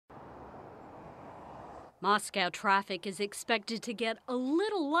Moscow traffic is expected to get a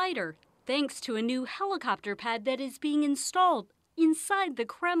little lighter thanks to a new helicopter pad that is being installed inside the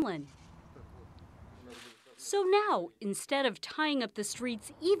Kremlin. So now, instead of tying up the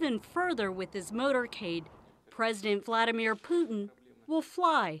streets even further with his motorcade, President Vladimir Putin will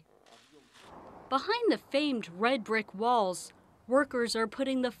fly. Behind the famed red brick walls, workers are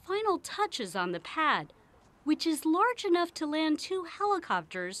putting the final touches on the pad, which is large enough to land 2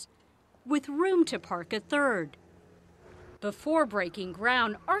 helicopters with room to park a third. Before breaking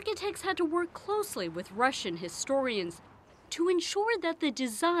ground, architects had to work closely with Russian historians to ensure that the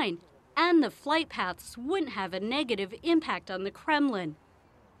design and the flight paths wouldn't have a negative impact on the Kremlin,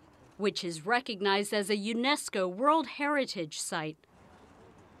 which is recognized as a UNESCO World Heritage Site.